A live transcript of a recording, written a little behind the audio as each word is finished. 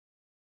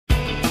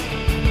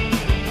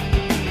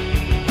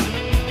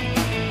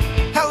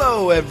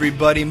Hello,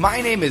 everybody. My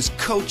name is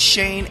Coach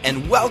Shane,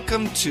 and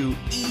welcome to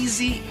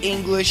Easy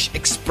English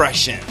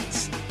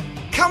Expressions.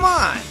 Come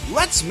on,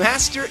 let's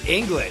master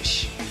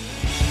English.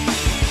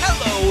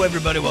 Hello,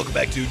 everybody. Welcome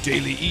back to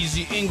Daily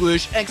Easy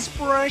English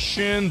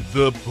Expression,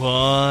 the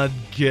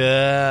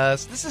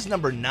podcast. This is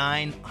number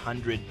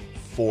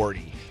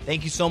 940.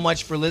 Thank you so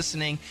much for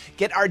listening.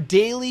 Get our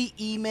daily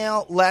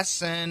email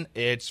lesson.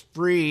 It's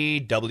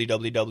free.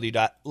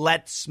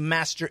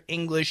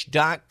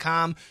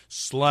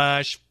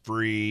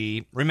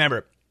 www.letsmasterenglish.com/free.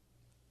 Remember,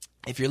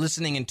 if you're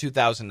listening in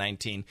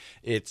 2019,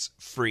 it's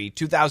free.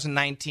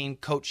 2019,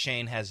 Coach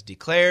Shane has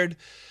declared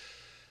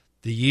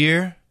the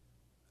year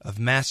of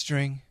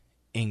mastering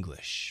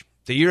English.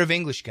 The year of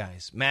English,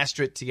 guys.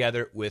 Master it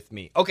together with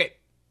me. Okay,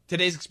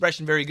 today's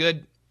expression, very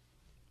good.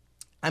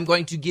 I'm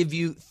going to give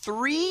you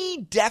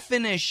 3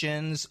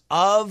 definitions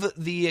of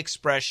the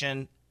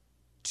expression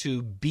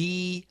to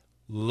be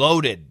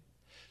loaded.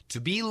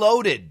 To be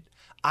loaded.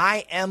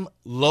 I am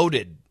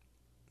loaded.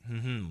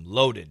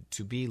 Loaded.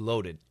 To be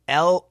loaded.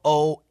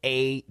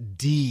 L-O-A-D-E-D.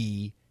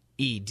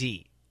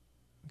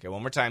 Okay,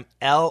 one more time.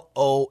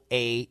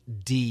 L-O-A-D-E-D.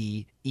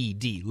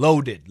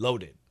 Loaded.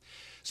 Loaded.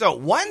 So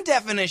one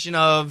definition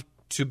of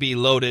to be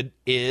loaded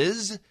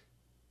is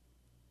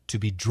to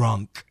be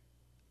drunk,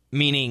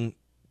 meaning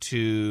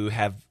to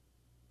have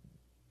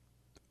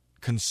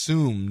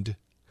consumed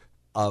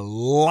a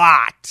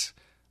lot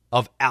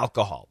of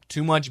alcohol.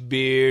 Too much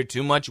beer,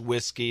 too much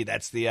whiskey,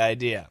 that's the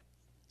idea.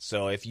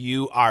 So if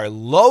you are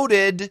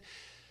loaded,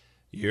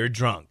 you're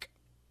drunk.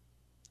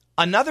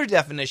 Another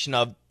definition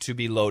of to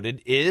be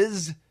loaded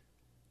is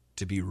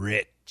to be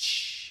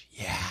rich.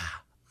 Yeah.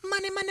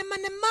 Money, money,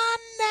 money, money.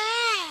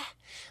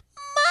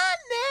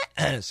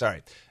 Money.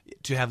 Sorry.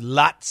 To have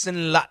lots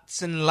and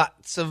lots and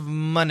lots of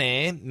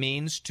money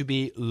means to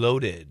be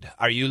loaded.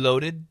 Are you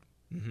loaded?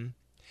 Mm-hmm.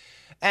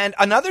 And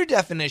another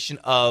definition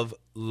of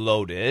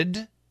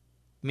loaded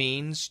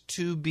means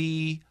to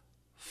be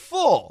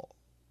full,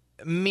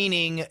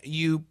 meaning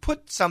you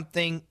put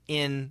something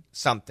in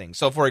something.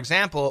 So, for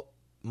example,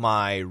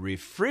 my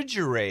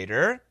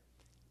refrigerator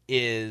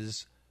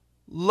is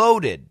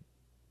loaded.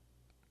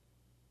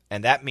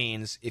 And that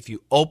means if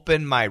you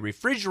open my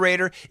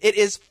refrigerator, it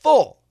is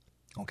full.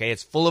 Okay,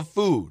 it's full of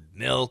food,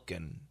 milk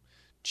and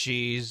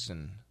cheese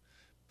and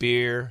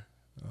beer,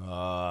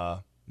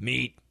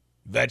 meat,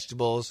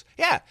 vegetables.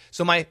 Yeah,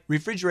 so my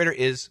refrigerator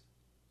is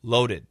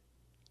loaded.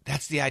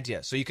 That's the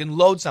idea. So you can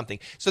load something.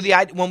 So the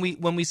when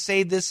we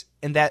say this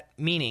in that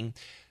meaning,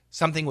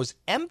 something was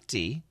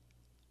empty,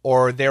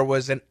 or there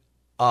was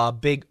a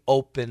big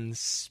open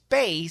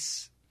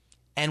space,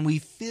 and we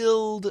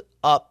filled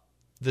up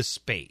the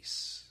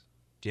space.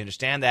 Do you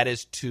understand? That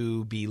is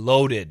to be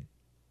loaded.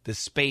 The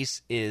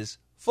space is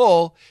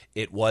full.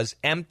 It was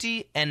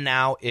empty, and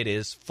now it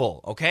is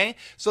full. Okay?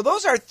 So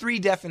those are 3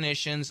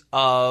 definitions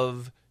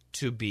of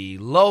to be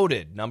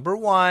loaded. Number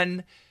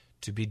 1,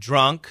 to be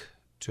drunk,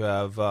 to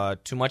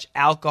have too much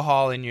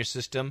alcohol in your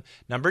system.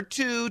 Number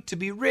 2, to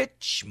be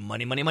rich,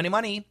 money, money, money,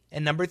 money.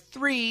 And number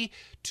 3,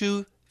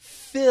 to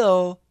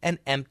fill an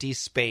empty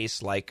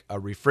space like a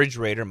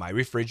refrigerator. My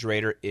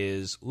refrigerator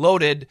is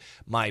loaded.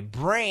 My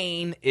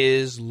brain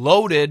is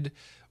loaded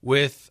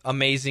with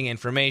amazing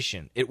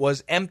information. It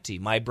was empty.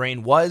 My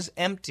brain was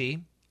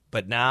empty,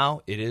 but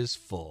now it is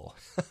full.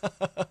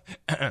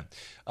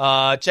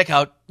 Check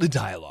out the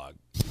dialogue.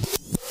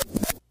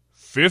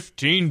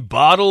 15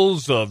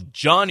 bottles of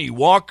Johnny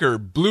Walker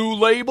Blue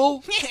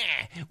Label?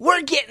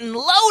 We're getting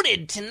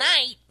loaded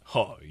tonight.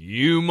 Oh,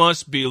 you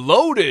must be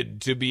loaded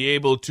to be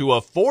able to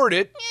afford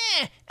it.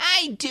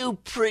 I do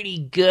pretty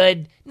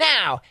good.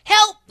 Now,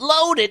 help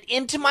load it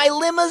into my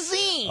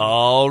limousine.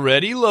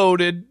 Already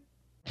loaded.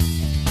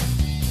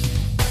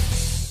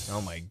 Oh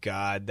my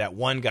God, that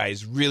one guy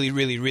is really,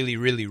 really, really,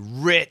 really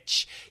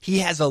rich. He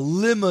has a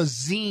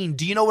limousine.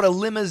 Do you know what a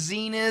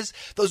limousine is?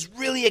 Those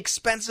really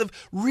expensive,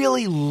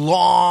 really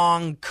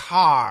long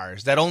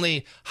cars that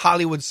only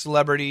Hollywood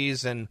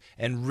celebrities and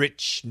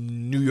rich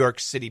New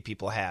York City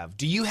people have.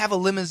 Do you have a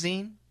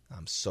limousine?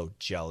 I'm so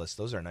jealous.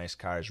 Those are nice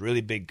cars,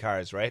 really big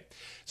cars, right?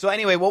 So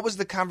anyway, what was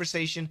the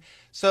conversation?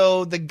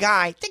 So that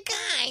guy,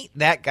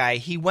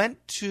 he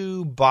went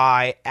to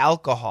buy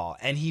alcohol,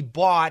 and he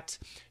bought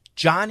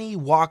Johnny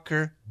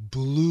Walker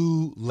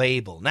Blue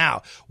Label.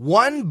 Now,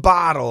 1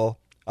 bottle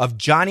of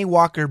Johnny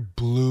Walker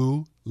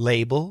Blue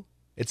Label,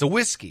 it's a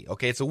whiskey,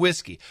 okay? It's a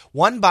whiskey.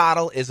 1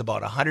 bottle is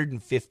about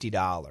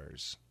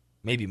 $150,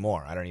 maybe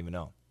more, I don't even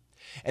know.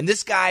 And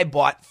this guy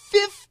bought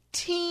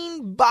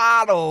 15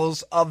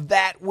 bottles of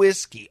that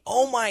whiskey.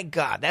 Oh my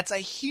God, that's a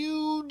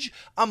huge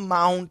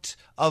amount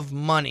of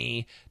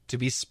money to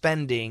be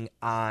spending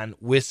on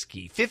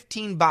whiskey.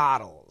 15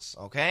 bottles,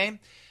 okay?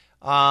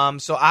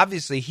 So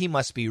obviously he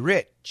must be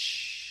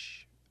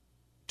rich.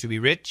 To be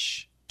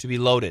rich, to be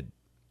loaded,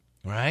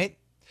 right?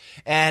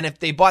 And if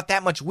they bought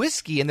that much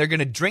whiskey and they're going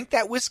to drink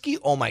that whiskey,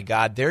 oh my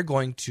God, they're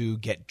going to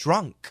get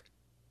drunk,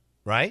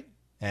 right?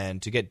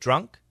 And to get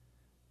drunk,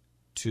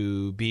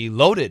 to be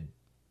loaded.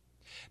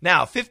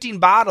 Now, 15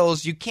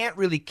 bottles, you can't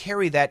really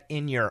carry that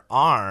in your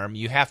arm.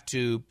 You have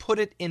to put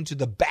it into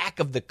the back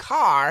of the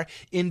car,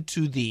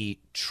 into the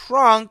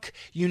trunk.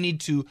 You need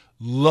to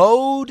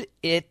load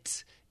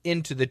it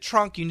into the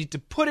trunk. You need to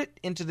put it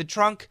into the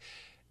trunk.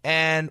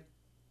 And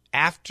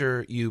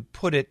after you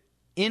put it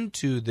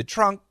into the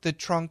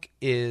trunk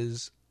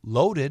is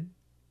loaded.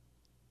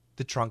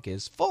 The trunk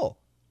is full,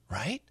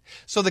 right?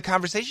 So the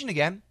conversation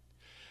again.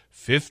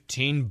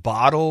 15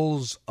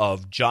 bottles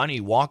of Johnnie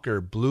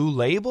Walker Blue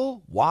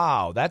Label?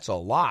 Wow, that's a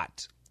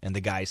lot. And the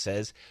guy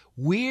says,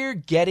 we're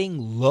getting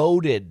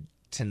loaded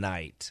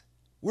tonight.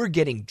 We're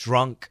getting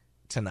drunk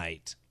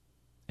tonight.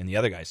 And the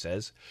other guy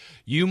says,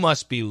 you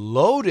must be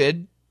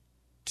loaded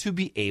to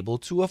be able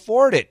to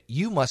afford it.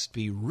 You must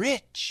be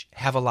rich,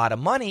 have a lot of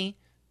money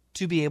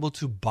to be able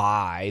to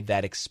buy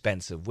that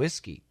expensive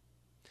whiskey.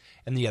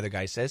 And the other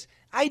guy says,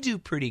 I do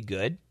pretty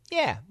good.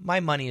 Yeah, my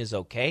money is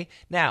okay.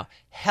 Now,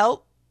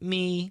 help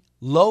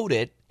load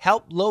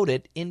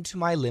it into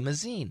my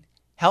limousine.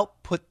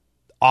 Help put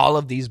all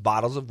of these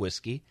bottles of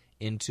whiskey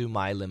into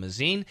my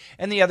limousine.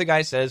 And the other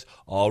guy says,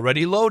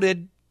 already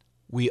loaded.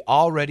 We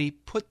already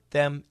put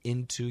them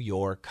into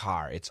your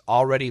car. It's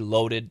already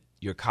loaded.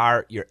 Your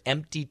car, your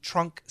empty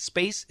trunk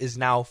space is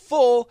now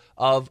full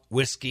of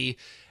whiskey.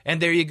 And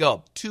there you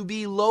go. To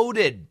be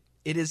loaded.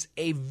 It is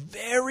a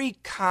very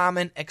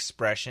common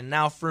expression.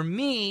 Now, for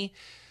me,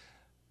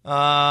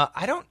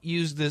 I don't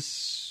use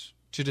this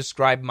to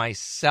describe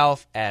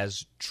myself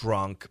as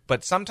drunk,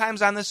 but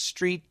sometimes on the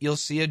street, you'll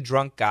see a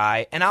drunk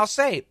guy, and I'll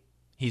say,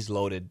 he's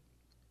loaded.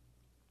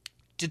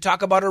 To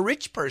talk about a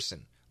rich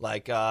person,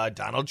 like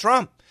Donald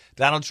Trump.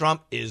 Donald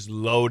Trump is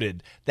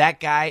loaded. That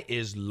guy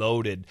is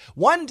loaded.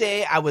 One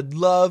day, I would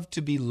love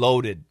to be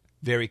loaded.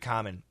 Very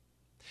common.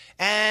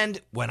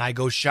 And when I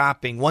go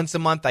shopping, once a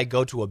month I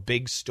go to a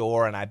big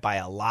store and I buy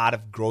a lot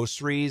of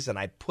groceries and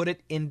I put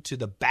it into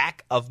the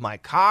back of my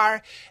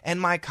car, and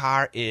my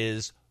car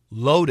is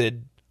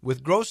loaded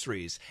with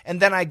groceries. And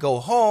then I go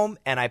home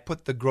and I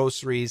put the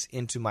groceries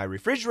into my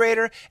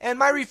refrigerator, and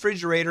my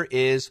refrigerator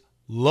is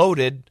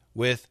loaded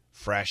with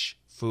fresh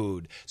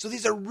food. So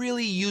these are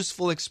really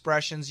useful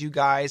expressions, you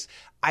guys.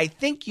 I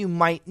think you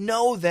might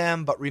know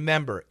them, but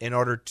remember, in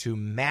order to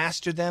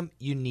master them,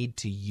 you need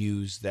to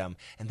use them.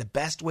 And the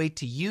best way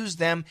to use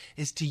them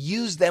is to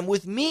use them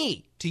with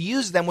me, to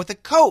use them with a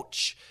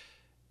coach.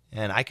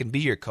 And I can be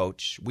your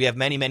coach. We have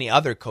many, many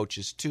other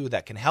coaches too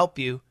that can help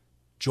you.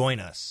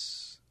 Join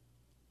us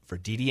for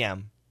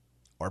DDM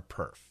or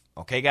Perf.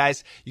 Okay,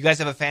 guys? You guys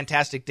have a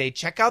fantastic day.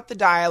 Check out the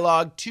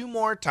dialogue 2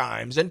 more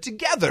times, and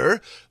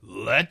together,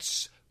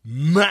 let's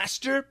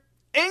master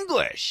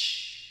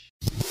English.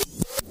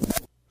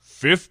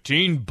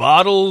 15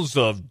 bottles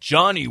of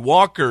Johnnie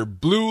Walker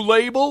Blue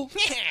Label?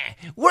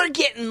 We're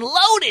getting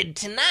loaded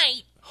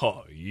tonight.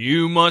 Oh,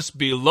 you must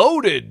be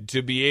loaded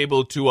to be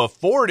able to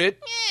afford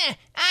it.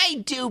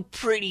 I do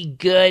pretty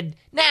good.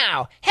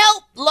 Now,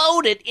 help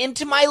load it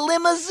into my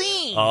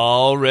limousine.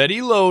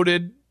 Already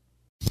loaded.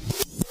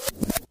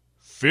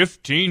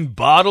 15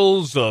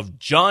 bottles of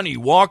Johnnie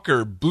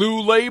Walker Blue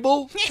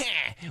Label?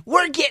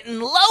 We're getting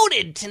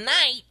loaded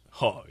tonight.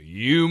 Oh,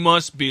 you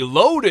must be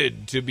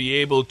loaded to be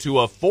able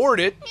to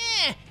afford it.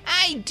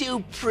 I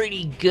do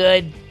pretty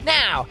good.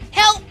 Now,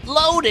 help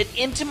load it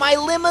into my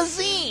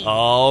limousine.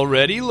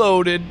 Already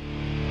loaded.